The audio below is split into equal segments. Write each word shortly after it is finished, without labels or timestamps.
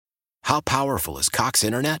How powerful is Cox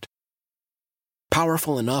Internet?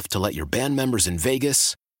 Powerful enough to let your band members in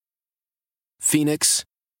Vegas, Phoenix,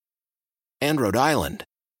 and Rhode Island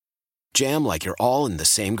jam like you're all in the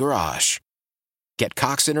same garage. Get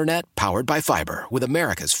Cox Internet powered by fiber with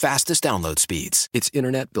America's fastest download speeds. It's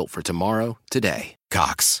internet built for tomorrow, today.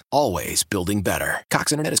 Cox, always building better.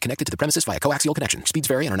 Cox Internet is connected to the premises via coaxial connection. Speeds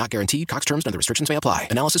vary and are not guaranteed. Cox terms and other restrictions may apply.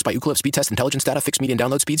 Analysis by Ookla Speed Test Intelligence Data. Fixed median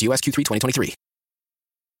download speeds. US Q3 2023.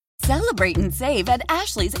 Celebrate and save at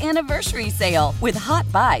Ashley's Anniversary Sale. With Hot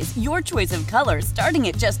Buys, your choice of colors starting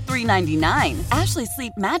at just $3.99. Ashley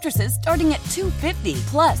Sleep mattresses starting at $2.50.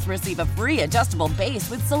 Plus, receive a free adjustable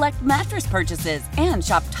base with select mattress purchases. And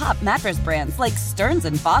shop top mattress brands like Stearns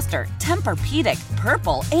 & Foster, Tempur-Pedic,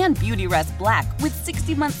 Purple, and Beautyrest Black with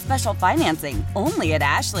 60-month special financing. Only at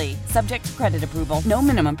Ashley. Subject to credit approval. No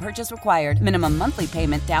minimum purchase required. Minimum monthly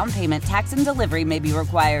payment, down payment, tax, and delivery may be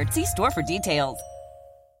required. See store for details.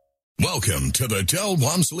 Welcome to the Del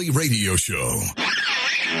Walmsley Radio Show.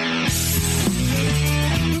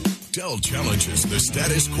 Del challenges the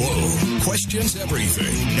status quo, questions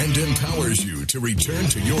everything, and empowers you to return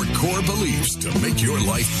to your core beliefs to make your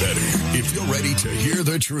life better. If you're ready to hear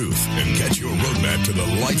the truth and get your roadmap to the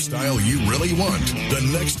lifestyle you really want, the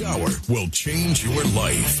next hour will change your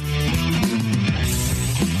life.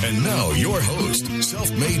 And now, your host,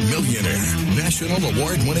 self-made millionaire, national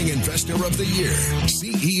award-winning investor of the year,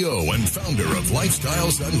 CEO and founder of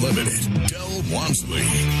Lifestyles Unlimited, Del Walmsley.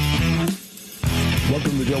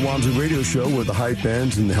 Welcome to the Del Walmsley Radio Show, where the hype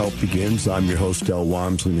ends and the help begins. I'm your host, Del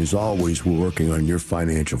Walmsley, and as always, we're working on your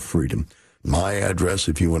financial freedom. My address,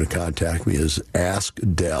 if you want to contact me, is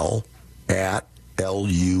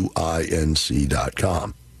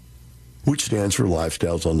askdel@luinc.com, which stands for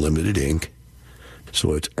Lifestyles Unlimited, Inc.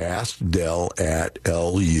 So it's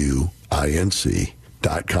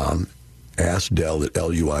askdel@luinc.com,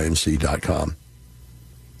 askdel@luinc.com,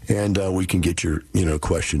 and we can get your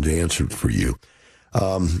questions answered for you.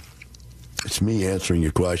 It's me answering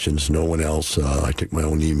your questions, no one else. I take my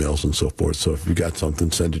own emails and so forth. So if you got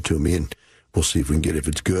something, send it to me, and we'll see if we can get it. If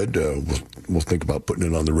it's good, we'll think about putting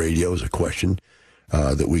it on the radio as a question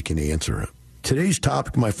that we can answer. Today's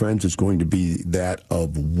topic, my friends, is going to be that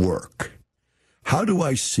of work. How do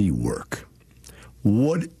I see work?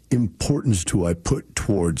 What importance do I put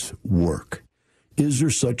towards work? Is there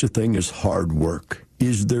such a thing as hard work?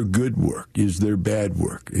 Is there good work? Is there bad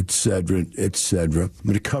work? Et cetera, et cetera. I'm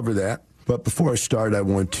going to cover that. But before I start, I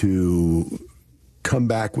want to come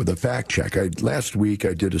back with a fact check. Last week,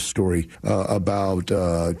 I did a story about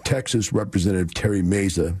Texas Representative Terry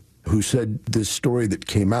Meza, who said this story that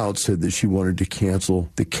came out said that she wanted to cancel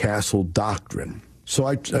the Castle Doctrine. So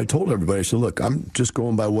I told everybody, I said, look, I'm just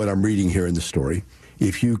going by what I'm reading here in the story.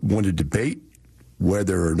 If you want to debate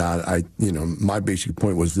whether or not my basic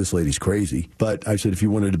point was this lady's crazy. But I said, if you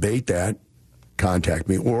want to debate that, contact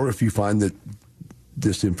me. Or if you find that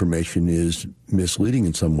this information is misleading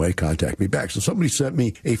in some way, contact me back. So somebody sent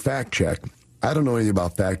me a fact check. I don't know anything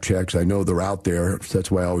about fact checks. I know they're out there.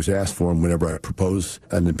 That's why I always ask for them whenever I propose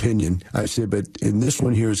an opinion. I say, but in this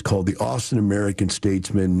one here is called the Austin American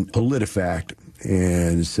Statesman PolitiFact.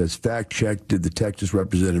 And it says, fact check, did the Texas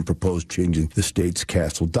representative propose changing the state's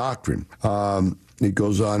Castle Doctrine? It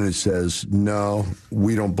goes on and says, no,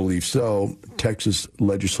 we don't believe so. Texas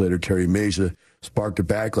legislator Terry Meza sparked a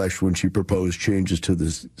backlash when she proposed changes to the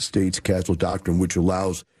state's Castle Doctrine, which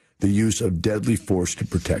allows the use of deadly force to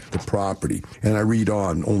protect the property. And I read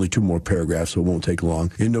on, only two more paragraphs, so it won't take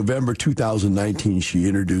long. In November 2019, she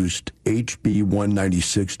introduced HB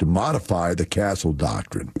 196 to modify the Castle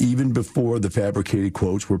Doctrine. Even before the fabricated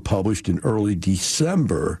quotes were published in early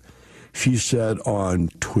December, she said on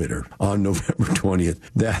Twitter on November 20th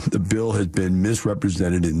that the bill has been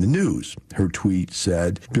misrepresented in the news. Her tweet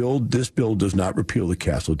said, this bill does not repeal the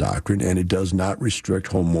Castle Doctrine, and it does not restrict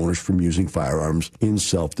homeowners from using firearms in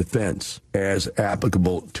self-defense as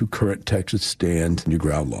applicable to current Texas stand your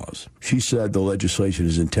ground laws. She said the legislation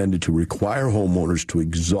is intended to require homeowners to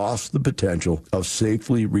exhaust the potential of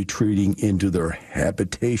safely retreating into their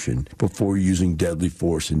habitation before using deadly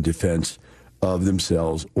force in defense of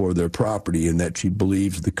themselves or their property, and that she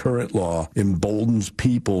believes the current law emboldens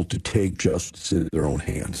people to take justice in their own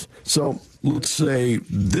hands. So let's say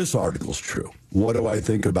this article is true. What do I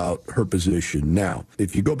think about her position now?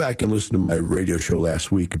 If you go back and listen to my radio show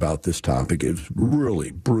last week about this topic, it's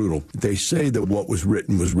really brutal. They say that what was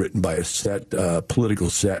written by a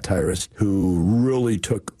political satirist who really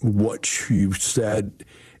took what she said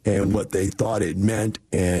and what they thought it meant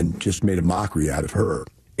and just made a mockery out of her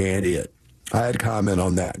and it. I had a comment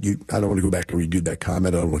on that. I don't want to go back and redo that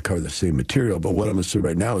comment. I don't want to cover the same material, but what I'm going to say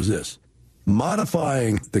right now is this.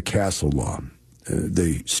 modifying the castle law,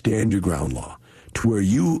 the stand your ground law, to where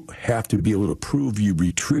you have to be able to prove you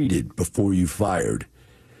retreated before you fired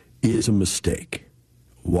is a mistake.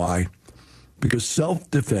 Why? Because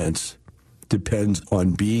self-defense depends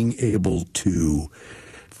on being able to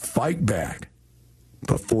fight back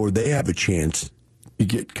before they have a chance to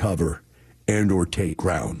get cover and or take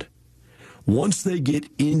ground. Once they get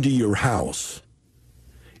into your house,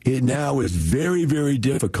 it now is very, very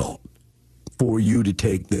difficult for you to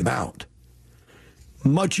take them out.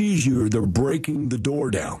 Much easier, they're breaking the door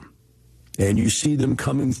down, and you see them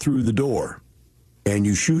coming through the door, and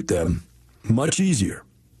you shoot them. Much easier.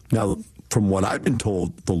 Now, from what I've been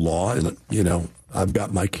told, the law, and I've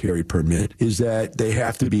got my carry permit, is that they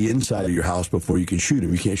have to be inside of your house before you can shoot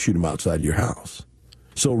them. You can't shoot them outside your house.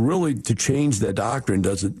 So really, to change that doctrine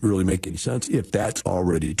doesn't really make any sense. If that's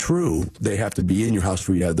already true, they have to be in your house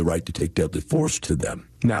where you have the right to take deadly force to them.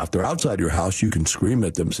 Now, if they're outside your house, you can scream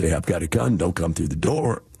at them, say, I've got a gun, don't come through the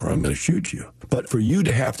door, or I'm going to shoot you. But for you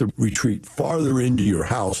to have to retreat farther into your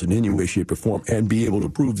house in any way, shape, or form and be able to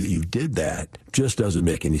prove that you did that just doesn't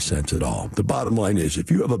make any sense at all. The bottom line is,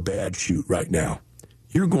 if you have a bad shoot right now,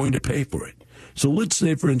 you're going to pay for it. So let's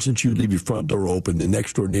say, for instance, you leave your front door open, the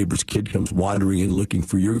next door neighbor's kid comes wandering in looking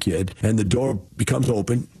for your kid, and the door becomes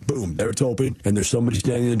open, boom, there it's open, and there's somebody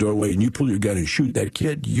standing in the doorway, and you pull your gun and shoot that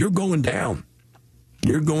kid, you're going down.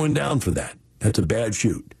 You're going down for that. That's a bad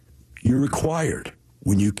shoot. You're required,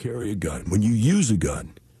 when you carry a gun, when you use a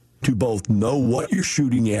gun, to both know what you're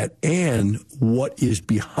shooting at and what is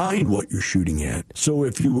behind what you're shooting at. So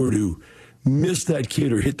if you were to miss that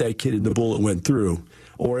kid or hit that kid and the bullet went through,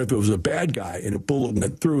 or if it was a bad guy and a bullet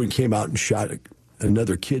went through and came out and shot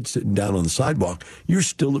another kid sitting down on the sidewalk, you're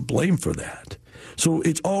still to blame for that. So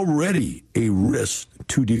it's already a risk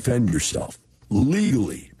to defend yourself.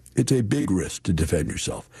 Legally, it's a big risk to defend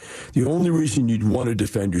yourself. The only reason you'd want to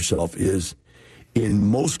defend yourself is, in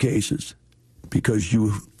most cases, because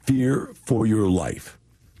you fear for your life.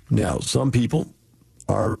 Now, some people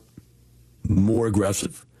are more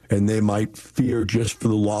aggressive, and they might fear just for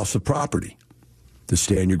the loss of property. The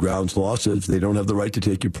stand your grounds law says they don't have the right to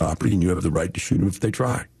take your property, and you have the right to shoot them if they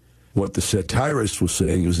try. What the satirist was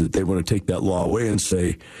saying is that they want to take that law away and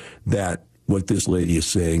say that what this lady is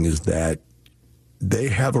saying is that they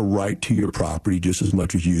have a right to your property just as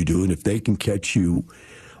much as you do, and if they can catch you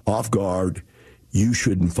off guard, you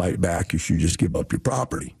shouldn't fight back. You should just give up your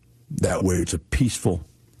property. That way it's a peaceful,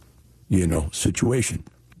 situation.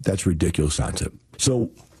 That's a ridiculous concept.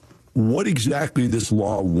 So what exactly this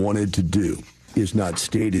law wanted to do is not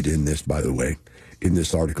stated in this, by the way, in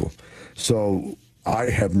this article. So I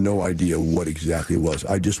have no idea what exactly it was.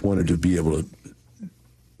 I just wanted to be able to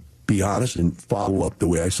be honest and follow up the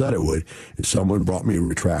way I said I would. If someone brought me a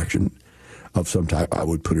retraction of some type, I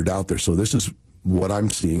would put it out there. So this is what I'm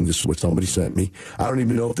seeing. This is what somebody sent me. I don't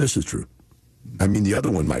even know if this is true. I mean, the other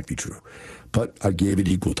one might be true, but I gave it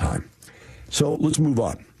equal time. So let's move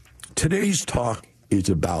on. Today's talk is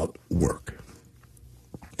about work.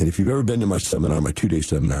 And if you've ever been to my seminar, my 2-day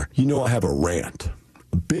seminar, you know I have a rant,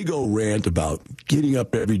 a big old rant about getting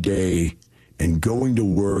up every day and going to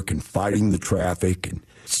work and fighting the traffic and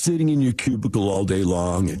sitting in your cubicle all day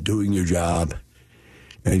long and doing your job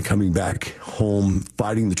and coming back home,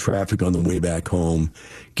 fighting the traffic on the way back home,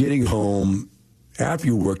 getting home after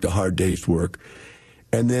you worked a hard day's work,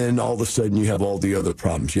 and then all of a sudden you have all the other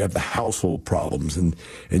problems. You have the household problems, and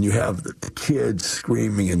you have the kids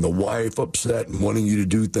screaming and the wife upset and wanting you to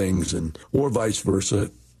do things, or vice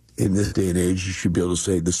versa. In this day and age, you should be able to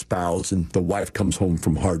say the spouse and the wife comes home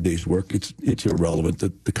from a hard day's work. It's irrelevant.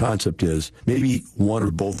 The concept is maybe one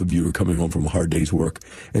or both of you are coming home from a hard day's work,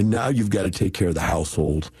 and now you've got to take care of the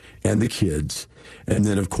household and the kids, and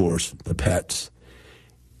then, of course, the pets.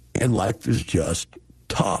 And life is just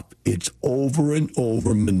tough. It's over and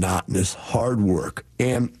over monotonous, hard work.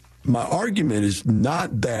 And my argument is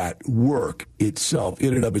not that work itself,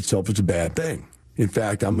 in and of itself, is a bad thing. In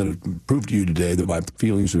fact, I'm going to prove to you today that my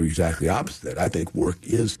feelings are exactly opposite. I think work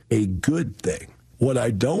is a good thing. What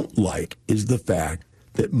I don't like is the fact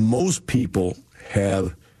that most people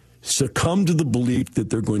have succumbed to the belief that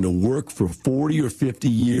they're going to work for 40 or 50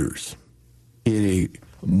 years in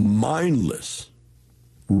a mindless,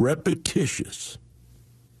 repetitious,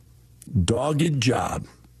 dogged job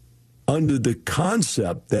under the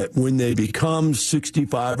concept that when they become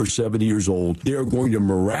 65 or 70 years old, they're going to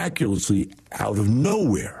miraculously, out of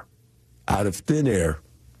nowhere, out of thin air,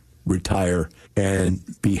 retire and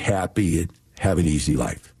be happy and have an easy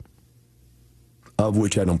life. Of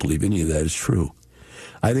which I don't believe any of that is true.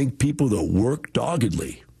 I think people that work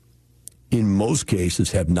doggedly, in most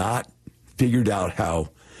cases, have not figured out how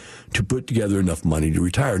to put together enough money to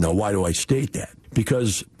retire. Now, why do I state that?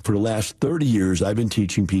 Because for the last 30 years, I've been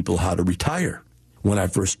teaching people how to retire. When I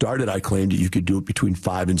first started, I claimed that you could do it between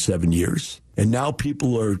 5 and 7 years. And now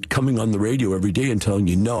people are coming on the radio every day and telling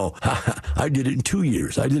you, no, I did it in 2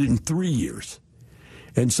 years. I did it in 3 years.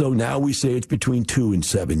 And so now we say it's between 2 and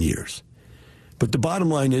 7 years. But the bottom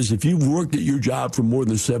line is, if you've worked at your job for more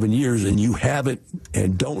than 7 years and you haven't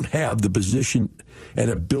and don't have the position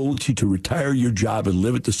and ability to retire your job and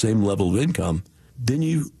live at the same level of income, then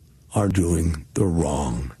you are doing the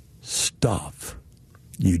wrong stuff.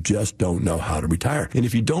 You just don't know how to retire. And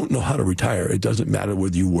if you don't know how to retire, it doesn't matter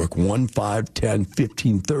whether you work 1, 5, 10,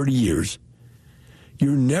 15, 30 years,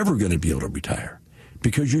 you're never going to be able to retire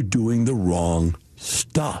because you're doing the wrong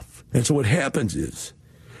stuff. And so what happens is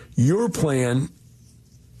your plan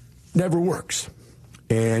never works.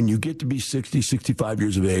 And you get to be 60, 65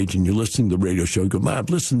 years of age, and you're listening to the radio show and go, man, I've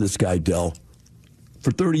listened to this guy, Del,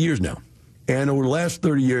 for 30 years now. And over the last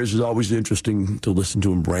 30 years, it's always interesting to listen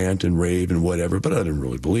to him rant and rave and whatever, but I didn't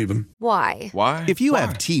really believe him. Why? Why? If you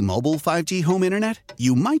have T-Mobile 5G home internet,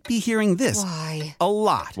 you might be hearing this Why? a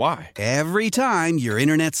lot. Why? Every time your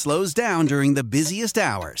internet slows down during the busiest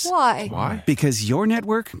hours. Why? Why? Because your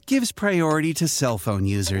network gives priority to cell phone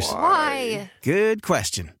users. Why? Good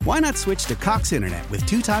question. Why not switch to Cox Internet with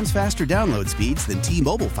 2 times faster download speeds than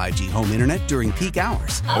T-Mobile 5G home internet during peak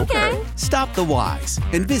hours? Okay. Stop the whys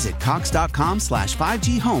and visit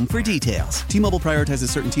cox.com/5G home for details. T-Mobile prioritizes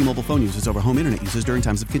certain T-Mobile phone users over home internet users during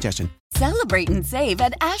times of congestion. Celebrate and save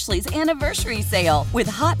at Ashley's Anniversary Sale. With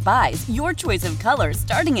Hot Buys, your choice of colors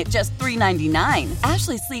starting at just $3.99.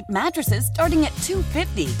 Ashley Sleep mattresses starting at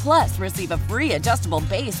 $2.50. Plus, receive a free adjustable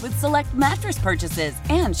base with select mattress purchases.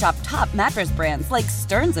 And shop top mattress brands like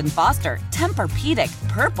Stearns & Foster, Tempur-Pedic,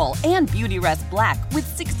 Purple, and Beautyrest Black with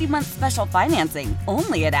 60-month special financing.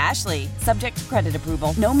 Only at Ashley. Subject to credit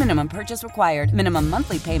approval. No minimum purchase required. Minimum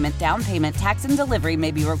monthly payment, down payment, tax, and delivery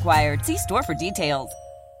may be required. See store for details.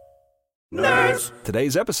 Nerds!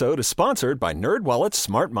 Today's episode is sponsored by NerdWallet's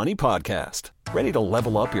Smart Money Podcast. Ready to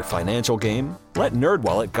level up your financial game? Let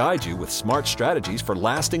NerdWallet guide you with smart strategies for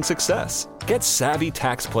lasting success. Get savvy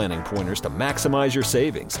tax planning pointers to maximize your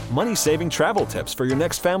savings, money-saving travel tips for your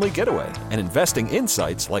next family getaway, and investing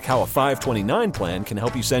insights like how a 529 plan can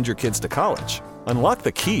help you send your kids to college. Unlock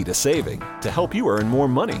the key to saving to help you earn more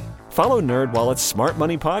money. Follow NerdWallet's Smart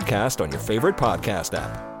Money Podcast on your favorite podcast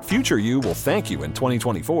app. Future you will thank you in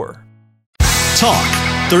 2024. Talk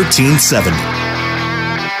 1370.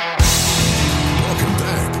 Welcome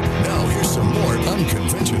back. Now here's some more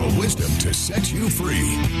unconventional wisdom to set you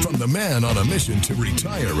free from the man on a mission to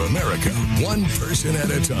retire America, one person at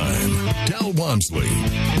a time, Del Walmsley.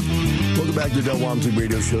 Welcome back to the Del Walmsley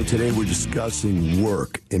Radio Show. Today we're discussing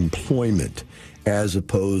work, employment, as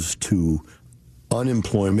opposed to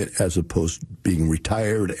unemployment, as opposed to being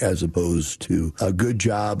retired, as opposed to a good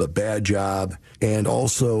job, a bad job, and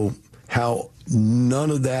also how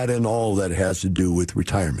none of that and all of that has to do with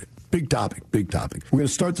retirement. Big topic, big topic. We're going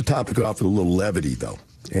to start the topic off with a little levity, though.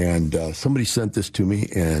 And somebody sent this to me,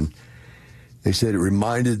 and they said it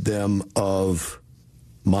reminded them of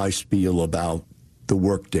my spiel about the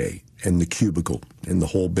workday and the cubicle and the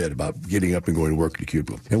whole bit about getting up and going to work in the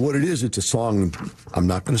cubicle. And what it is, it's a song. I'm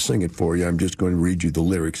not going to sing it for you. I'm just going to read you the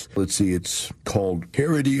lyrics. Let's see. It's called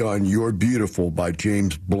Parody on You're Beautiful by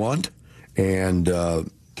James Blunt. And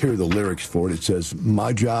here are the lyrics for it. It says,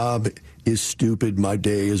 my job is stupid. My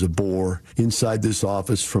day is a bore. Inside this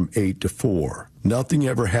office from 8 to 4. Nothing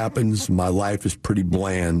ever happens. My life is pretty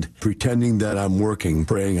bland. Pretending that I'm working,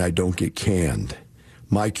 praying I don't get canned.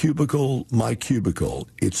 My cubicle,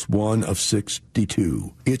 it's one of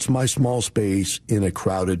 62. It's my small space in a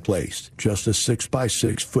crowded place. Just a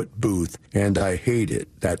 6x6 foot booth, and I hate it.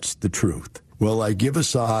 That's the truth. Well, I give a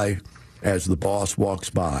sigh as the boss walks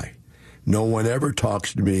by. No one ever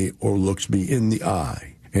talks to me or looks me in the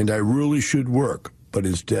eye. And I really should work, but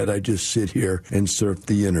instead I just sit here and surf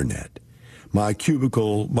the internet. My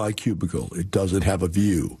cubicle, it doesn't have a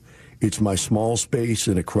view. It's my small space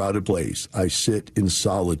in a crowded place. I sit in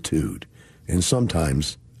solitude, and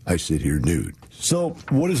sometimes I sit here nude. So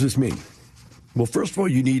what does this mean? Well, first of all,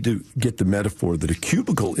 you need to get the metaphor that a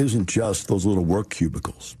cubicle isn't just those little work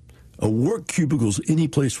cubicles. A work cubicle is any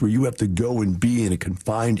place where you have to go and be in a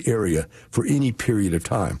confined area for any period of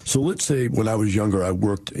time. So let's say when I was younger, I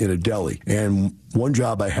worked in a deli, and one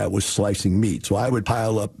job I had was slicing meat. So I would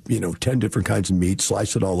pile up, 10 different kinds of meat,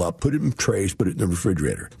 slice it all up, put it in trays, put it in the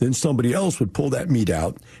refrigerator. Then somebody else would pull that meat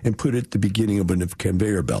out and put it at the beginning of a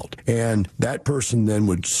conveyor belt. And that person then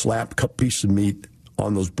would slap a couple pieces of meat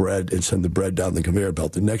on those bread and send the bread down the conveyor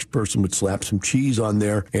belt. The next person would slap some cheese on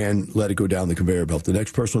there and let it go down the conveyor belt. The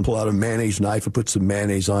next person would pull out a mayonnaise knife and put some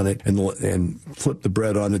mayonnaise on it and flip the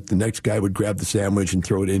bread on it. The next guy would grab the sandwich and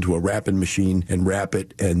throw it into a wrapping machine and wrap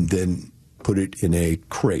it and then put it in a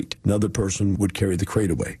crate. Another person would carry the crate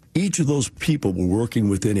away. Each of those people were working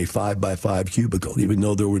within a 5x5 cubicle. Even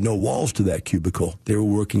though there were no walls to that cubicle, they were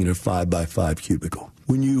working in a 5x5 cubicle.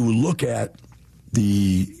 When you look at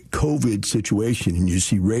the COVID situation and you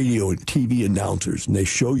see radio and TV announcers and they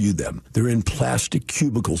show you them, they're in plastic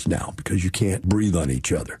cubicles now because you can't breathe on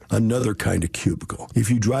each other. Another kind of cubicle.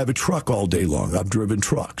 If you drive a truck all day long, I've driven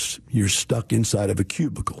trucks, you're stuck inside of a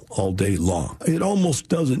cubicle all day long. It almost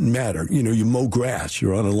doesn't matter. You know, you mow grass,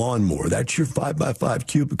 you're on a lawnmower, that's your 5x5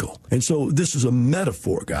 cubicle. And so this is a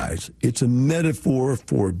metaphor, guys. It's a metaphor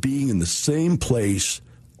for being in the same place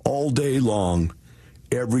all day long,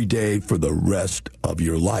 every day for the rest of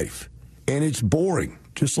your life. And it's boring,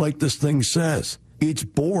 just like this thing says. It's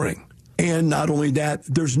boring. And not only that,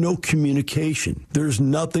 there's no communication. There's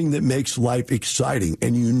nothing that makes life exciting.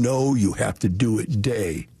 And you know you have to do it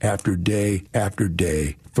day after day after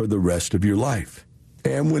day for the rest of your life.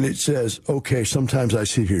 And when it says, okay, sometimes I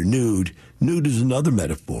sit here nude is another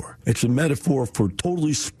metaphor. It's a metaphor for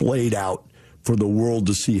totally splayed out for the world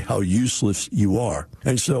to see how useless you are.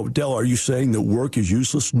 And so, Del, are you saying that work is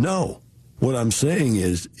useless? No. What I'm saying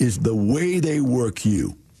is the way they work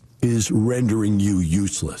you is rendering you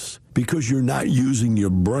useless because you're not using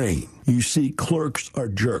your brain. You see, clerks are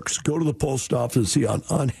jerks. Go to the post office and see how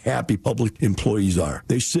unhappy public employees are.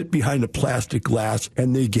 They sit behind a plastic glass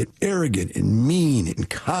and they get arrogant and mean and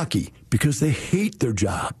cocky because they hate their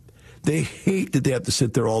job. They hate that they have to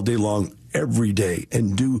sit there all day long every day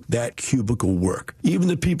and do that cubicle work. Even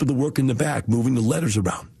the people that work in the back moving the letters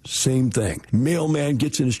around, same thing. Mailman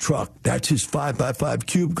gets in his truck. That's his 5x5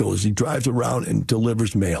 cubicle as he drives around and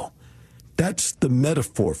delivers mail. That's the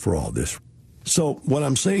metaphor for all this. So what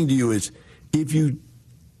I'm saying to you is if you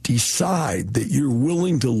decide that you're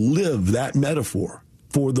willing to live that metaphor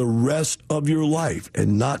for the rest of your life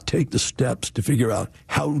and not take the steps to figure out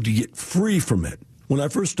how to get free from it. When I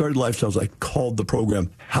first started Lifestyles, I called the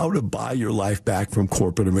program How to Buy Your Life Back from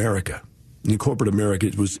Corporate America. In corporate America,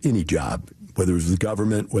 it was any job, whether it was the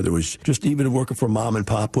government, whether it was just even working for mom and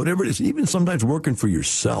pop, whatever it is, even sometimes working for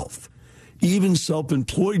yourself. Even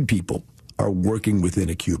self-employed people are working within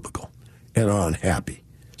a cubicle and are unhappy.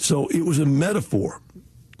 So it was a metaphor.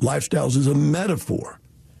 Lifestyles is a metaphor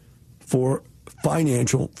for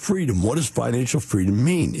financial freedom. What does financial freedom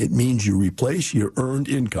mean? It means you replace your earned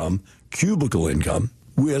income, cubicle income,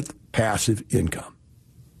 with passive income.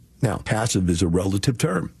 Now, passive is a relative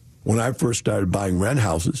term. When I first started buying rent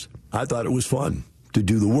houses, I thought it was fun to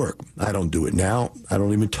do the work. I don't do it now. I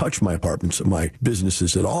don't even touch my apartments or my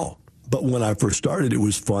businesses at all. But when I first started, it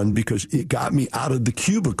was fun because it got me out of the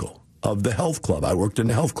cubicle of the health club. I worked in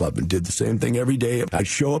the health club and did the same thing every day. I'd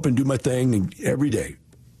show up and do my thing every day,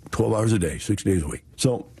 12 hours a day, 6 days a week.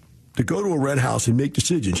 So to go to a rent house and make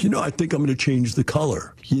decisions, I think I'm going to change the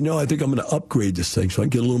color. I think I'm going to upgrade this thing so I can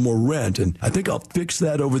get a little more rent. And I think I'll fix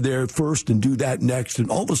that over there first and do that next. And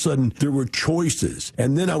all of a sudden, there were choices.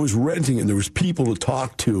 And then I was renting and there was people to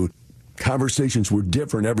talk to. Conversations were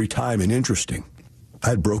different every time and interesting. I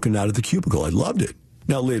had broken out of the cubicle. I loved it.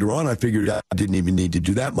 Now, later on, I figured I didn't even need to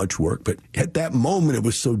do that much work. But at that moment, it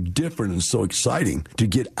was so different and so exciting to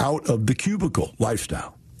get out of the cubicle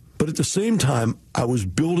lifestyle. But at the same time, I was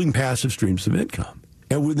building passive streams of income.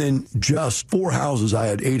 And within just 4 houses, I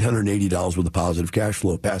had $880 worth of positive cash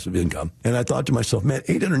flow, passive income. And I thought to myself, man,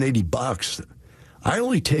 $880, I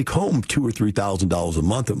only take home $2,000 or $3,000 a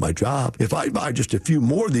month at my job. If I buy just a few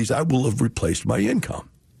more of these, I will have replaced my income.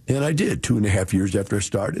 And I did. 2.5 years after I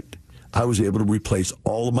started, I was able to replace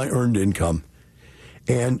all of my earned income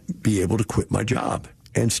and be able to quit my job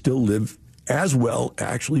and still live as well,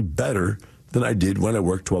 actually better than I did when I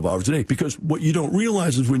worked 12 hours a day. Because what you don't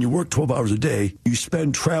realize is when you work 12 hours a day, you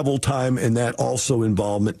spend travel time and that also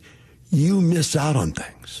involvement, you miss out on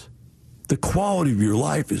things. The quality of your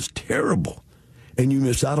life is terrible and you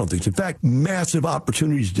miss out on things. In fact, massive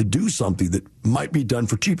opportunities to do something that might be done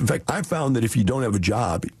for cheap. In fact, I found that if you don't have a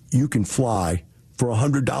job, you can fly for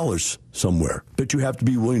 $100 somewhere, but you have to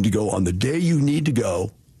be willing to go on the day you need to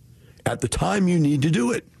go at the time you need to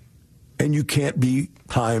do it. And you can't be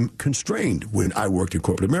time constrained. When I worked in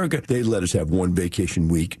corporate America, they let us have one vacation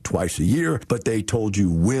week twice a year, but they told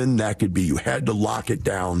you when that could be. You had to lock it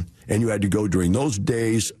down, and you had to go during those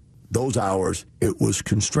days, those hours. It was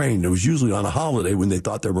constrained. It was usually on a holiday when they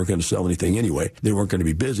thought they weren't going to sell anything anyway. They weren't going to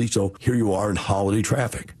be busy, so here you are in holiday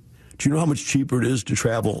traffic. Do you know how much cheaper it is to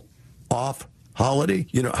travel off holiday,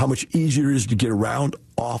 you know, how much easier it is to get around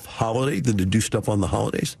off holiday than to do stuff on the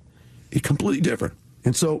holidays? It's completely different.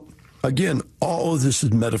 And so, again, all of this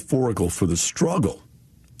is metaphorical for the struggle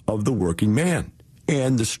of the working man.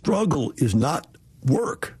 And the struggle is not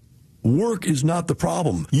work. Work is not the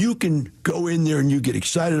problem. You can go in there and you get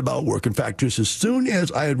excited about work. In fact, just as soon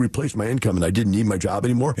as I had replaced my income and I didn't need my job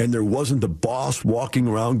anymore, and there wasn't the boss walking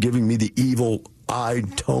around giving me the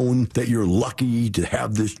evil-eyed tone that you're lucky to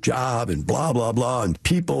have this job and blah, blah, blah, and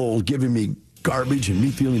people giving me garbage and me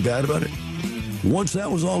feeling bad about it, once that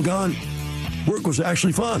was all gone, work was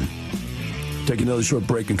actually fun. Take another short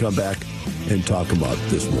break and come back and talk about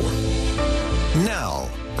this more. Now,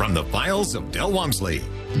 from the files of Del Walmsley.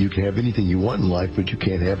 You can have anything you want in life, but you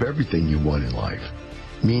can't have everything you want in life.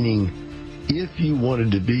 Meaning, if you wanted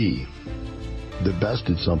to be the best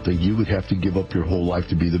at something, you would have to give up your whole life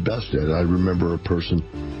to be the best at it. I remember a person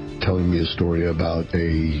telling me a story about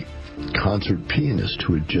a concert pianist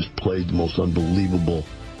who had just played the most unbelievable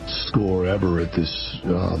score ever at this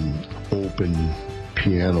open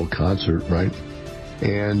piano concert, right?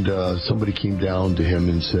 And somebody came down to him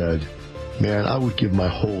and said, "Man, I would give my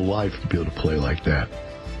whole life to be able to play like that."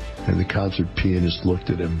 And the concert pianist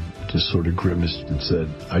looked at him, just sort of grimaced and said,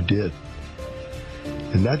 "I did."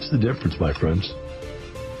 And that's the difference, my friends.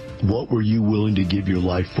 What were you willing to give your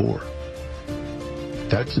life for?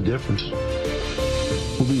 That's the difference.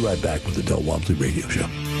 We'll be right back with the Del Walmsley Radio Show.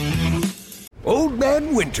 Old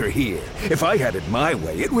Man Winter here. If I had it my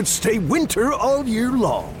way, it would stay winter all year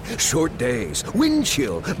long. Short days, wind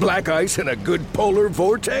chill, black ice, and a good polar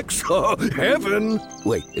vortex. Oh, heaven.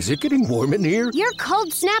 Wait, is it getting warm in here? Your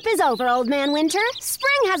cold snap is over, Old Man Winter.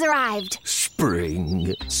 Spring has arrived.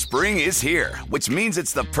 Spring. Spring is here, which means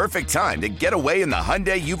it's the perfect time to get away in the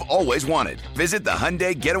Hyundai you've always wanted. Visit the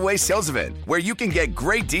Hyundai Getaway Sales Event, where you can get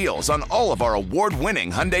great deals on all of our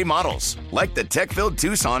award-winning Hyundai models, like the tech-filled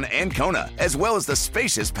Tucson and Kona, as well as the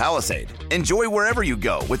spacious Palisade. Enjoy wherever you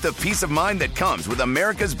go with the peace of mind that comes with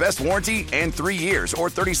America's best warranty and 3 years or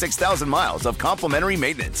 36,000 miles of complimentary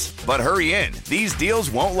maintenance. But hurry in, these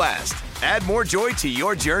deals won't last. Add more joy to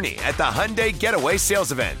your journey at the Hyundai Getaway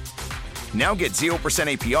Sales Event. Now get 0%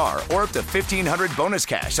 APR or up to $1,500 bonus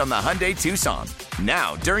cash on the Hyundai Tucson.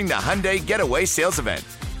 Now, during the Hyundai Getaway Sales Event.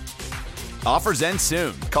 Offers end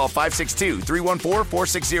soon. Call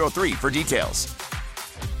 562-314-4603 for details.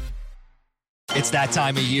 It's that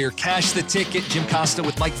time of year. Cash the Ticket. Jim Costa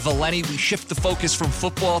with Mike Valeni. We shift the focus from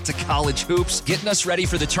football to college hoops, getting us ready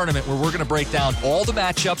for the tournament where we're going to break down all the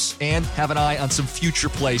matchups and have an eye on some future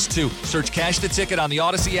plays, too. Search Cash the Ticket on the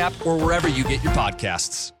Odyssey app or wherever you get your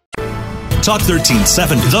podcasts. Talk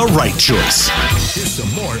 1370, the right choice. Here's some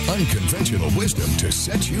more unconventional wisdom to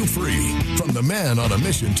set you free from the man on a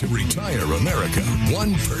mission to retire America,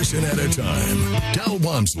 one person at a time. Del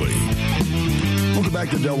Walmsley. Welcome back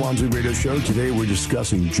to the Del Walmsley Radio Show. Today we're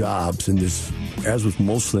discussing jobs, and this, as with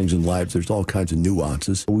most things in life, there's all kinds of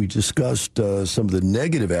nuances. We discussed some of the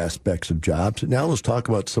negative aspects of jobs. Now let's talk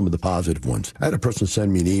about some of the positive ones. I had a person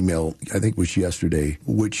send me an email, I think it was yesterday,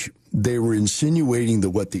 which they were insinuating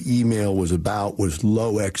that what the email was about was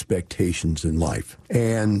low expectations in life.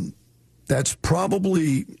 And that's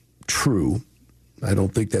probably true. I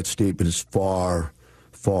don't think that statement is far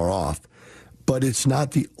off. But it's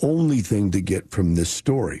not the only thing to get from this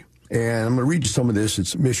story. And I'm going to read you some of this.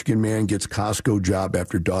 It's Michigan man gets Costco job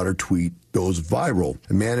after daughter tweet goes viral.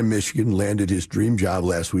 A man in Michigan landed his dream job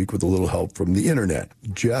last week with a little help from the internet.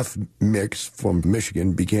 Jeff Mix from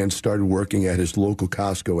Michigan started working at his local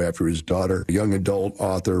Costco after his daughter, young adult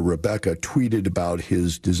author Rebecca, tweeted about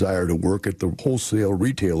his desire to work at the wholesale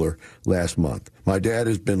retailer last month. My dad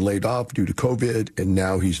has been laid off due to COVID, and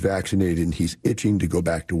now he's vaccinated and he's itching to go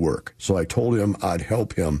back to work. So I told him I'd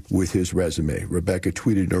help him with his resume. Rebecca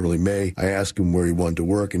tweeted in early May. I asked him where he wanted to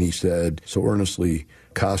work, and he said so earnestly,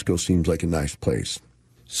 Costco seems like a nice place.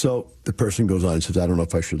 So the person goes on and says, I don't know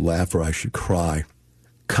if I should laugh or I should cry.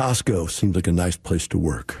 Costco seems like a nice place to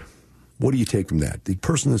work. What do you take from that? The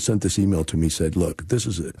person that sent this email to me said, look, this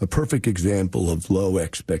is a perfect example of low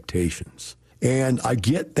expectations. And I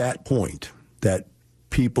get that point, that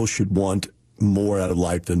people should want more out of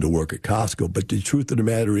life than to work at Costco. But the truth of the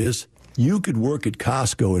matter is, you could work at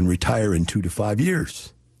Costco and retire in 2 to 5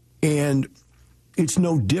 years. And it's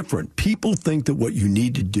no different. People think that what you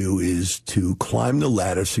need to do is to climb the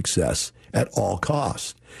ladder of success at all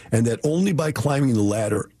costs, and that only by climbing the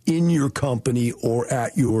ladder in your company or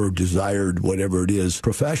at your desired, whatever it is,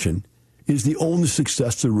 profession is the only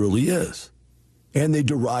success there really is. And they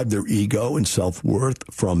derive their ego and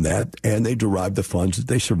self-worth from that, and they derive the funds that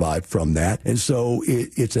they survive from that. And so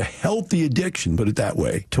it's a healthy addiction, put it that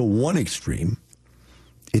way, to one extreme.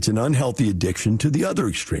 It's an unhealthy addiction to the other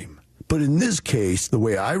extreme. But in this case, the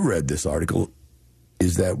way I read this article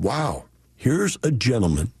is that, wow, here's a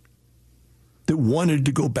gentleman that wanted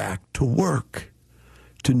to go back to work,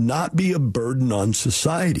 to not be a burden on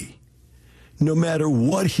society, no matter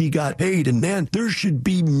what he got paid. And man, there should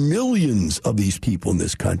be millions of these people in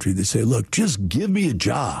this country that say, look, just give me a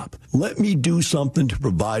job. Let me do something to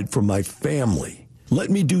provide for my family. Let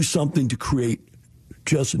me do something to create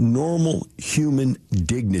just normal human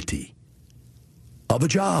dignity of a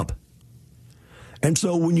job. And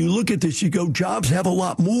so when you look at this, you go, jobs have a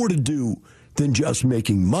lot more to do than just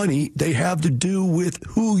making money. They have to do with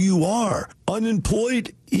who you are.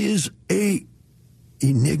 Unemployed is a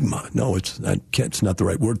enigma. No, it's not the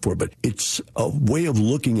right word for it, but it's a way of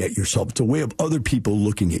looking at yourself. It's a way of other people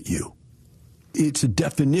looking at you. It's a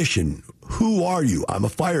definition. Who are you? I'm a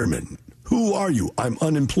fireman. Who are you? I'm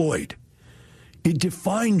unemployed. It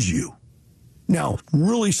defines you. Now,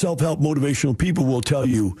 really self-help motivational people will tell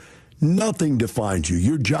you nothing defines you.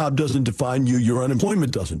 Your job doesn't define you. Your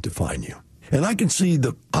unemployment doesn't define you. And I can see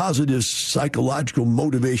the positive psychological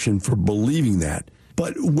motivation for believing that.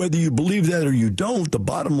 But whether you believe that or you don't, the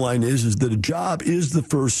bottom line is that a job is the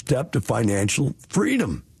first step to financial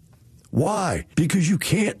freedom. Why? Because you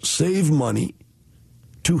can't save money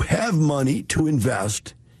to have money to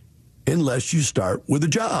invest unless you start with a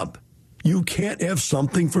job. You can't have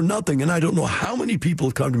something for nothing. And I don't know how many people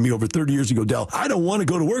have come to me over 30 years ago, Del, I don't want to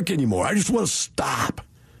go to work anymore. I just want to stop.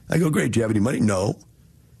 I go, great. Do you have any money? No.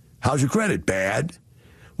 How's your credit? Bad.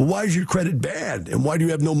 Well, why is your credit bad? And why do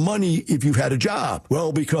you have no money if you've had a job?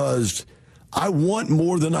 Well, because I want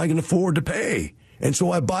more than I can afford to pay. And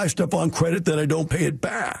so I buy stuff on credit that I don't pay it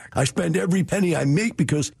back. I spend every penny I make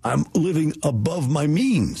because I'm living above my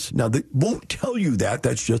means. Now, they won't tell you that.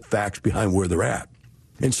 That's just facts behind where they're at.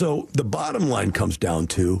 And so the bottom line comes down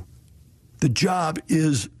to the job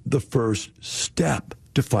is the first step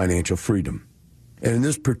to financial freedom. And in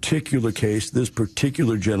this particular case, this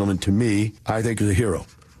particular gentleman, to me, I think is a hero.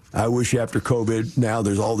 I wish after COVID, now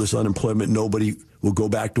there's all this unemployment, nobody will go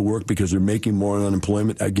back to work because they're making more on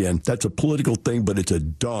unemployment. Again, that's a political thing, but it's a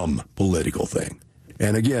dumb political thing.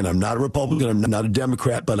 And again, I'm not a Republican, I'm not a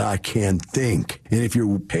Democrat, but I can think. And if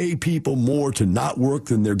you pay people more to not work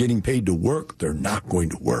than they're getting paid to work, they're not going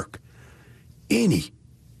to work. Any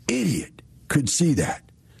idiot could see that.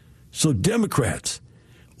 So Democrats,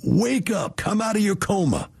 wake up, come out of your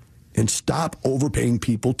coma, and stop overpaying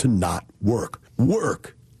people to not work.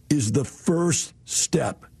 Work is the first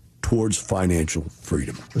step towards financial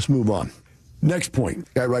freedom. Let's move on. Next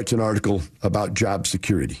point, guy writes an article about job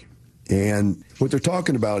security. And what they're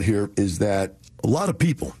talking about here is that a lot of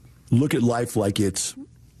people look at life like it's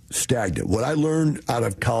stagnant. What I learned out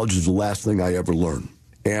of college is the last thing I ever learned.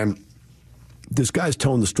 And this guy's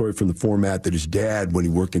telling the story from the format that his dad, when he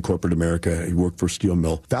worked in corporate America, he worked for a steel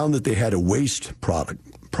mill, found that they had a waste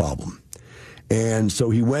product problem. And so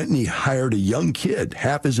he went and he hired a young kid,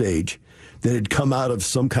 half his age, that had come out of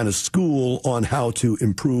some kind of school on how to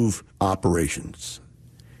improve operations.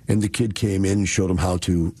 And the kid came in and showed them how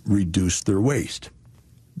to reduce their waste.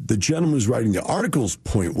 The gentleman who's writing the article's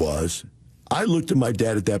point was, I looked at my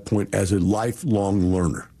dad at that point as a lifelong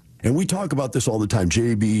learner. And we talk about this all the time.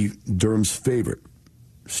 J.B. Durham's favorite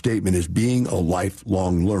statement is being a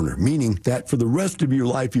lifelong learner, meaning that for the rest of your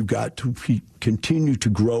life, you've got to continue to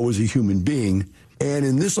grow as a human being. And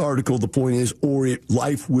in this article, the point is,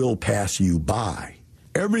 life will pass you by.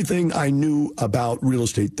 Everything I knew about real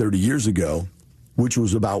estate 30 years ago, which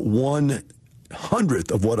was about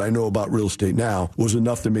 1/100th of what I know about real estate now, was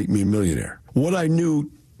enough to make me a millionaire. What I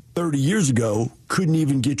knew 30 years ago couldn't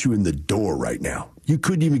even get you in the door right now. You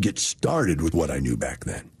couldn't even get started with what I knew back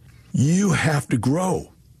then. You have to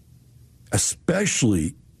grow,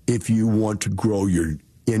 especially if you want to grow your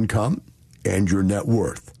income and your net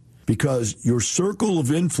worth, because your circle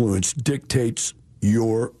of influence dictates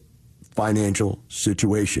your financial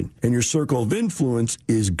situation. And your circle of influence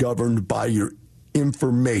is governed by your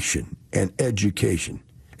information and education.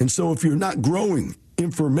 And so if you're not growing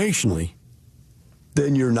informationally,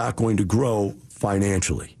 then you're not going to grow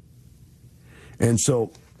financially. And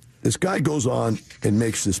so this guy goes on and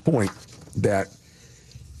makes this point that,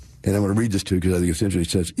 and I'm going to read this to you because I think it's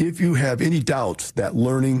interesting. He says, if you have any doubts that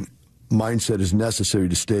learning mindset is necessary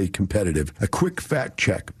to stay competitive, a quick fact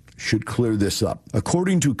check should clear this up.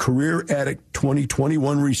 According to Career Addict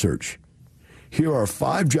 2021 research, here are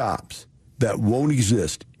 5 jobs that won't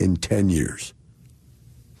exist in 10 years.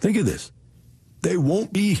 Think of this. They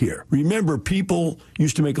won't be here. Remember, people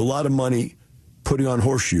used to make a lot of money putting on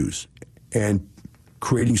horseshoes and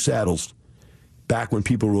creating saddles back when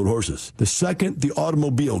people rode horses. The second the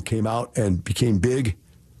automobile came out and became big,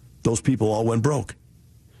 those people all went broke.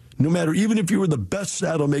 No matter, even if you were the best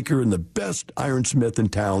saddle maker and the best ironsmith in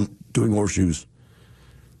town doing horseshoes,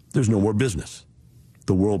 there's no more business.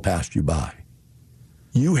 The world passed you by.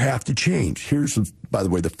 You have to change. Here's, by the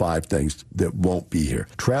way, the 5 things that won't be here.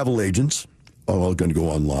 Travel agents are all going to go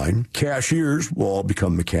online. Cashiers will all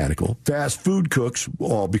become mechanical. Fast food cooks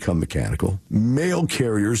will all become mechanical. Mail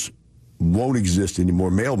carriers won't exist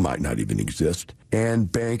anymore. Mail might not even exist.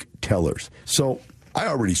 And bank tellers. So I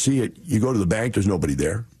already see it. You go to the bank, there's nobody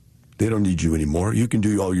there. They don't need you anymore. You can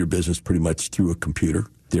do all your business pretty much through a computer.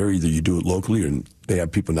 There, either you do it locally or they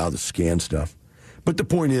have people now that scan stuff. But the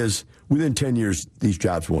point is, within 10 years, these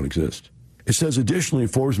jobs won't exist. It says, additionally,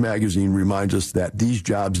 Forbes magazine reminds us that these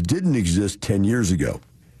jobs didn't exist 10 years ago.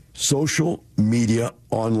 Social media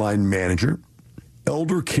online manager,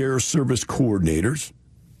 elder care service coordinators,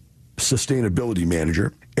 sustainability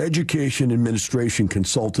manager, education administration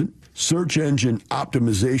consultant, search engine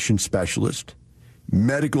optimization specialist,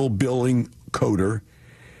 medical billing coder,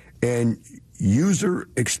 and user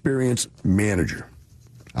experience manager.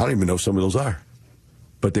 I don't even know some of those are,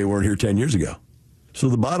 but they weren't here 10 years ago. So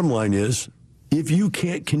the bottom line is, if you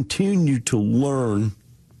can't continue to learn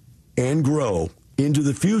and grow into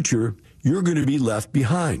the future, you're going to be left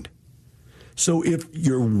behind. So if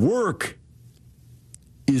your work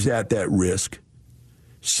is at that risk,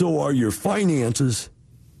 so are your finances,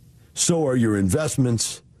 so are your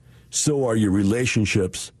investments, so are your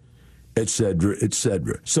relationships, etc.,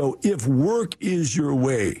 etc. So if work is your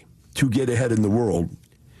way to get ahead in the world,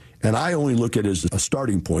 and I only look at it as a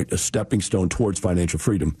starting point, a stepping stone towards financial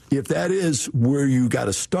freedom, if that is where you got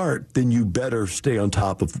to start, then you better stay on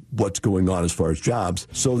top of what's going on as far as jobs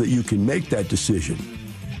so that you can make that decision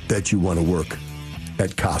that you want to work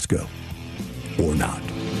at Costco or not.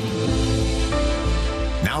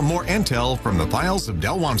 Now more intel from the files of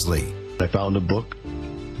Del Walmsley. I found a book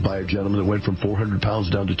by a gentleman that went from 400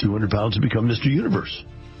 pounds down to 200 pounds to become Mr. Universe.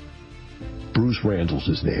 Bruce Randall's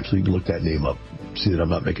his name, so you can look that name up, see that I'm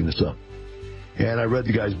not making this up. And I read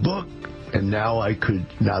the guy's book, and now I could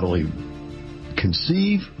not only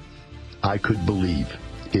conceive, I could believe.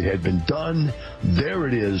 It had been done. There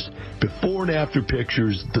it is, before and after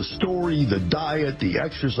pictures, the story, the diet, the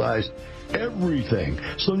exercise, everything.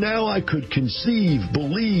 So now I could conceive,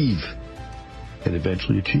 believe, and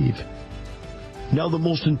eventually achieve. Now the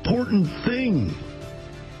most important thing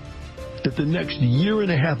that the next year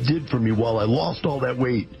and a half did for me while I lost all that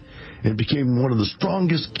weight and became one of the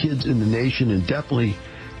strongest kids in the nation and definitely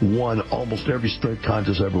won almost every strength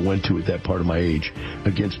contest I ever went to at that part of my age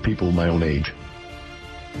against people of my own age.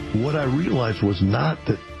 What I realized was not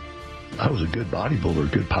that I was a good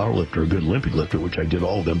bodybuilder, a good powerlifter, a good Olympic lifter, which I did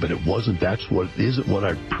all of them, but it wasn't, isn't what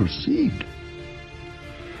I perceived.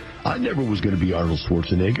 I never was going to be Arnold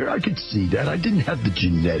Schwarzenegger. I could see that. I didn't have the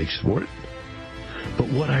genetics for it. But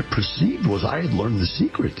what I perceived was I had learned the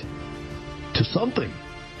secret to something.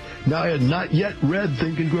 Now, I had not yet read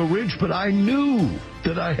Think and Grow Rich, but I knew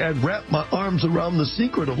that I had wrapped my arms around the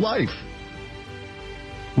secret of life.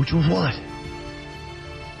 Which was what?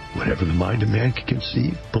 Whatever the mind of man can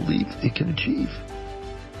conceive, believe, it can achieve.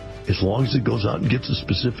 As long as it goes out and gets the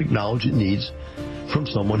specific knowledge it needs from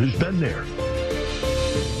someone who's been there.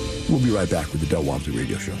 We'll be right back with the Del Walmsley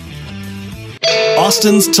Radio Show.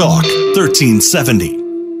 Austin's Talk, 1370.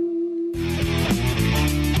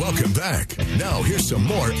 Welcome back. Now here's some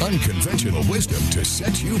more unconventional wisdom to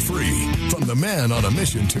set you free from the man on a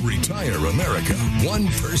mission to retire America, one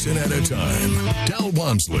person at a time, Del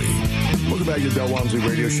Walmsley. Welcome back to the Del Walmsley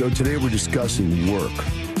Radio Show. Today we're discussing work,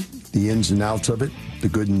 the ins and outs of it, the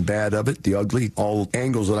good and bad of it, the ugly, all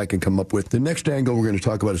angles that I can come up with. The next angle we're going to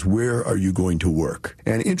talk about is where are you going to work?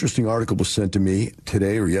 An interesting article was sent to me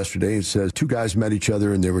today or yesterday. It says 2 guys met each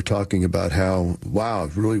other and they were talking about how, wow, I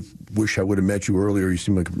really wish I would have met you earlier. You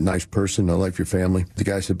seem like a nice person. I like your family. The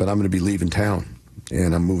guy said, but I'm going to be leaving town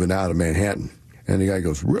and I'm moving out of Manhattan. And the guy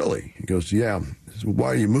goes, really? He goes, yeah. Why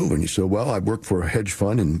are you moving? He said, well, I work for a hedge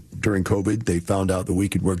fund, and during COVID, they found out that we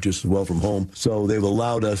could work just as well from home. So they've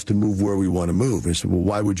allowed us to move where we want to move. And I said, well,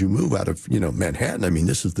 why would you move out of, Manhattan? I mean,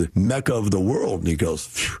 this is the mecca of the world. And he goes,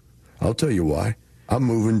 phew, I'll tell you why. I'm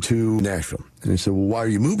moving to Nashville. And he said, well, why are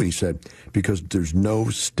you moving? He said, because there's no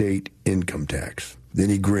state income tax. Then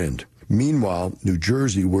he grinned. Meanwhile, New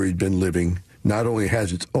Jersey, where he'd been living, not only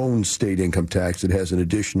has its own state income tax, it has an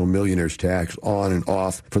additional millionaire's tax on and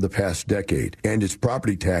off for the past decade. And its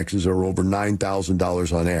property taxes are over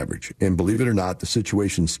 $9,000 on average. And believe it or not, the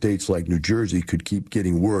situation in states like New Jersey could keep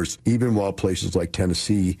getting worse, even while places like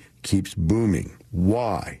Tennessee keeps booming.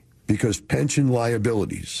 Why? Because pension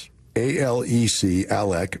liabilities,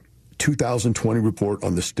 ALEC, 2020 report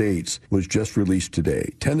on the states was just released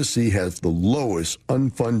today. Tennessee has the lowest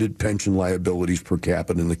unfunded pension liabilities per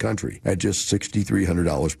capita in the country at just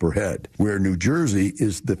 $6,300 per head, where New Jersey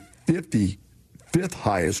is the 55th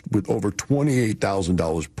highest with over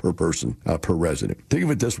 $28,000 per person per resident. Think of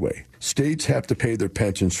it this way. States have to pay their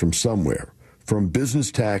pensions from somewhere. From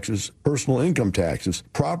business taxes, personal income taxes,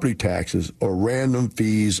 property taxes, or random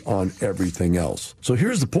fees on everything else. So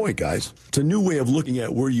here's the point, guys. It's a new way of looking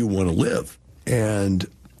at where you want to live. And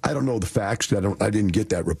I don't know the facts. I didn't get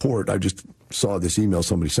that report. I just saw this email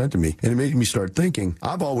somebody sent to me, and it made me start thinking.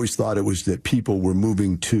 I've always thought it was that people were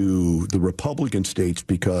moving to the Republican states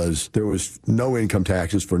because there was no income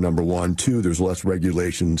taxes, for number one. Two, there's less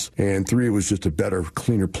regulations. And three, it was just a better,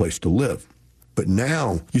 cleaner place to live. But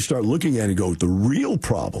now you start looking at it and go, the real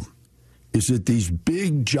problem is that these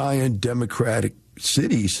big, giant Democratic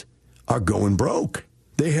cities are going broke.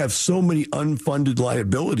 They have so many unfunded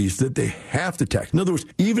liabilities that they have to tax. In other words,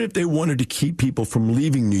 even if they wanted to keep people from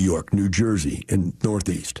leaving New York, New Jersey, and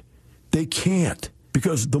Northeast, they can't.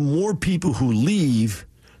 Because the more people who leave,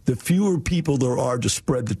 the fewer people there are to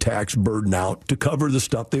spread the tax burden out to cover the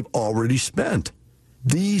stuff they've already spent.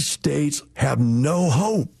 These states have no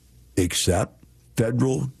hope except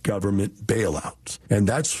federal government bailouts. And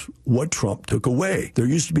that's what Trump took away. There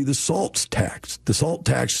used to be the SALT tax. The SALT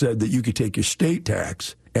tax said that you could take your state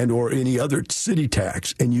tax and or any other city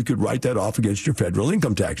tax, and you could write that off against your federal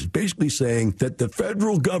income taxes, basically saying that the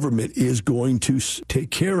federal government is going to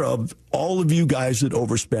take care of all of you guys that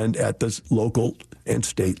overspend at the local and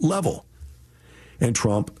state level. And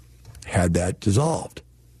Trump had that dissolved.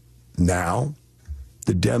 Now,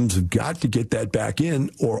 the Dems have got to get that back in,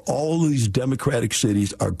 or all of these Democratic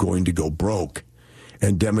cities are going to go broke,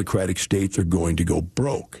 and Democratic states are going to go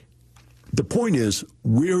broke. The point is,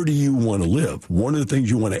 where do you want to live? One of the things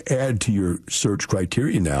you want to add to your search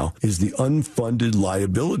criteria now is the unfunded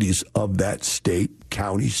liabilities of that state,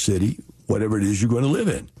 county, city, whatever it is you're going to live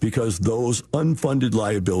in, because those unfunded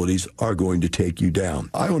liabilities are going to take you down.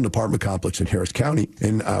 I own an apartment complex in Harris County,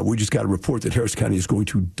 and we just got a report that Harris County is going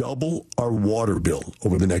to double our water bill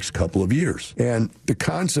over the next couple of years. And the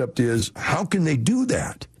concept is, how can they do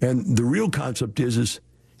that? And the real concept is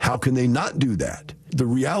how can they not do that? The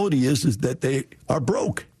reality is that they are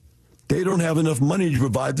broke. They don't have enough money to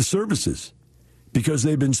provide the services because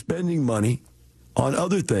they've been spending money on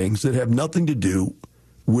other things that have nothing to do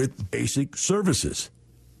with basic services.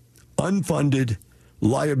 Unfunded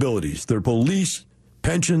liabilities. Their police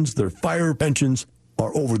pensions, their fire pensions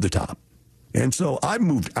are over the top. And so I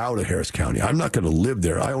moved out of Harris County. I'm not going to live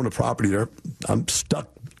there. I own a property there. I'm stuck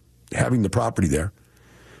having the property there.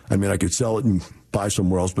 I mean, I could sell it and buy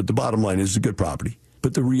somewhere else, but the bottom line is it's a good property.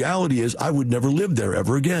 But the reality is I would never live there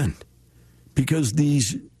ever again because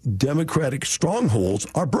these Democratic strongholds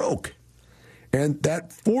are broke. And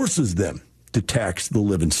that forces them to tax the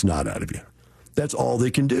living snot out of you. That's all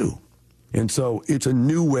they can do. And so it's a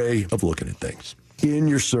new way of looking at things in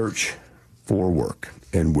your search for work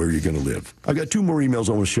and where you're going to live. I got two more emails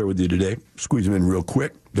I want to share with you today. Squeeze them in real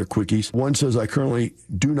quick. They're quickies. One says, I currently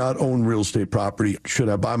do not own real estate property. Should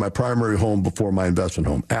I buy my primary home before my investment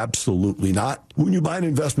home? Absolutely not. When you buy an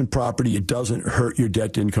investment property, it doesn't hurt your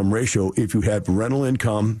debt-to-income ratio if you have rental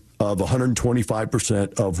income of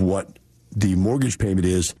 125% of what the mortgage payment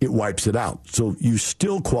is. It wipes it out. So you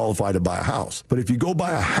still qualify to buy a house. But if you go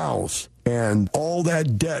buy a house and all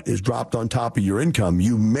that debt is dropped on top of your income,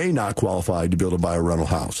 you may not qualify to be able to buy a rental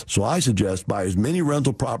house. So I suggest buy as many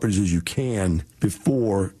rental properties as you can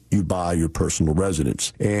before you buy your personal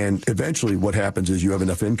residence. And eventually what happens is you have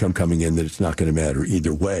enough income coming in that it's not going to matter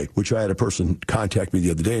either way, which I had a person contact me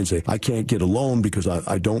the other day and say, I can't get a loan because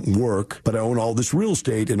I don't work, but I own all this real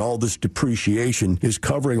estate and all this depreciation is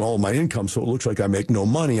covering all my income. So it looks like I make no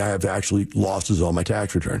money. I have actually losses on my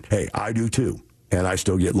tax return. Hey, I do too. And I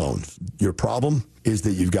still get loans. Your problem is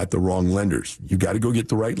that you've got the wrong lenders. You've got to go get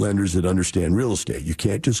the right lenders that understand real estate. You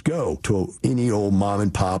can't just go to any old mom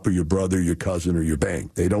and pop or your brother, your cousin, or your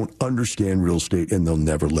bank. They don't understand real estate, and they'll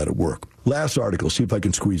never let it work. Last article, see if I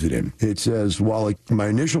can squeeze it in. It says, while my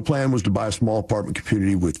initial plan was to buy a small apartment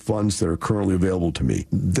community with funds that are currently available to me,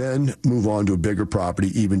 then move on to a bigger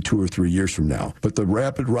property even 2 or 3 years from now. But the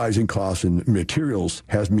rapid rising costs in materials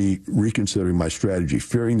has me reconsidering my strategy,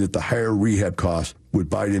 fearing that the higher rehab costs would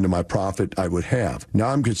bite into my profit I would have. Now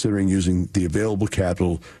I'm considering using the available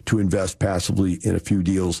capital to invest passively in a few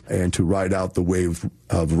deals and to ride out the wave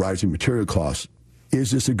of rising material costs.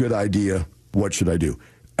 Is this a good idea? What should I do?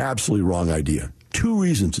 Absolutely wrong idea. Two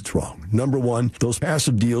reasons it's wrong. Number one, those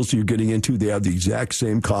passive deals you're getting into, they have the exact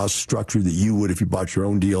same cost structure that you would if you bought your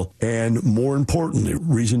own deal. And more importantly,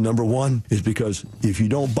 reason number one is because if you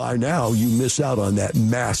don't buy now, you miss out on that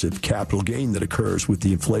massive capital gain that occurs with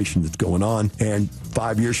the inflation that's going on. And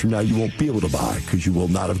 5 years from now, you won't be able to buy because you will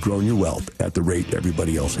not have grown your wealth at the rate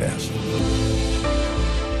everybody else has.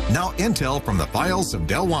 Now intel from the files of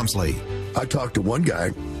Del Walmsley. I talked to one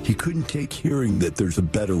guy. He couldn't take hearing that there's a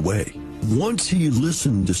better way. Once he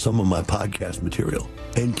listened to some of my podcast material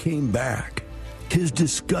and came back, his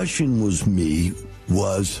discussion with me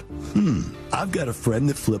was, I've got a friend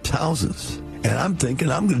that flips houses, and I'm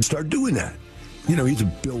thinking I'm going to start doing that. You know, he's a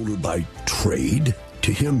builder by trade.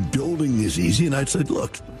 To him, building is easy. And I said,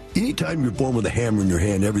 look, anytime you're born with a hammer in your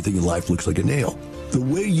hand, everything in life looks like a nail. The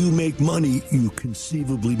way you make money, you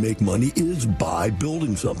conceivably make money, is by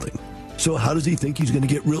building something. So how does he think he's going to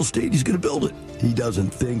get real estate? He's going to build it. He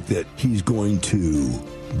doesn't think that he's going to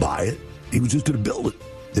buy it. He was just going to build it.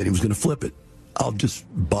 Then he was going to flip it. I'll just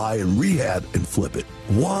buy and rehab and flip it.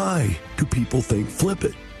 Why do people think flip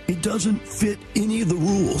it? It doesn't fit any of the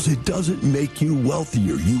rules. It doesn't make you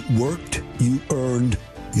wealthier. You worked, you earned,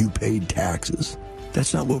 you paid taxes.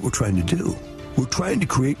 That's not what we're trying to do. We're trying to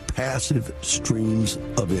create passive streams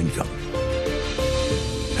of income.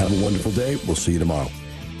 Have a wonderful day. We'll see you tomorrow.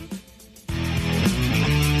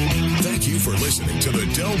 Thank you for listening to the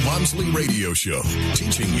Del Walmsley Radio Show,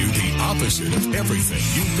 teaching you the opposite of everything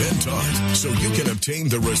you've been taught so you can obtain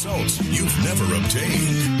the results you've never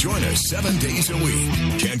obtained. Join us 7 days a week.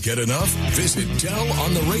 Can't get enough? Visit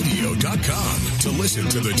DelOnTheRadio.com to listen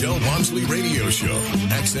to the Del Walmsley Radio Show,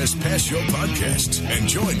 access past show podcasts, and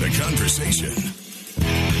join the conversation.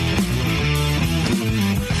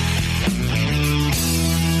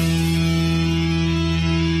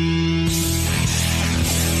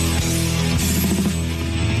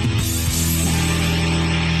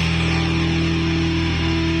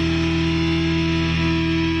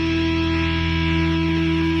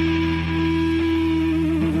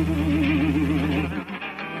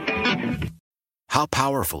 How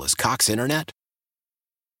powerful is Cox Internet?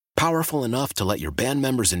 Powerful enough to let your band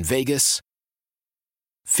members in Vegas,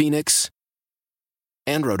 Phoenix,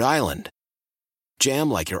 and Rhode Island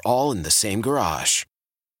jam like you're all in the same garage.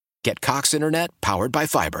 Get Cox Internet powered by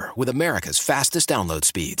fiber with America's fastest download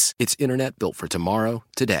speeds. It's internet built for tomorrow,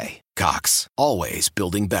 today. Cox, always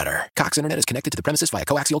building better. Cox Internet is connected to the premises via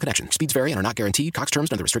coaxial connection. Speeds vary and are not guaranteed. Cox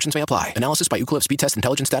terms and other restrictions may apply. Analysis by Ookla of Speed Test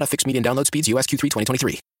Intelligence Data. Fixed median download speeds. US Q3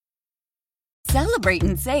 2023. Celebrate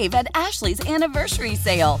and save at Ashley's Anniversary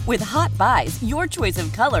Sale. With Hot Buys, your choice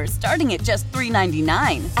of colors starting at just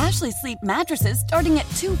 $3.99. Ashley Sleep mattresses starting at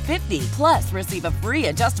 $2.50. Plus, receive a free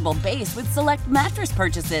adjustable base with select mattress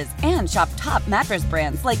purchases. And shop top mattress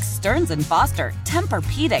brands like Stearns & Foster,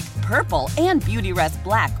 Tempur-Pedic, Purple, and Beautyrest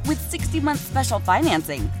Black with 60-month special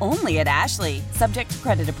financing. Only at Ashley. Subject to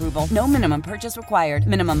credit approval. No minimum purchase required.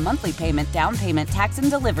 Minimum monthly payment, down payment, tax,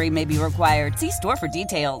 and delivery may be required. See store for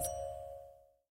details.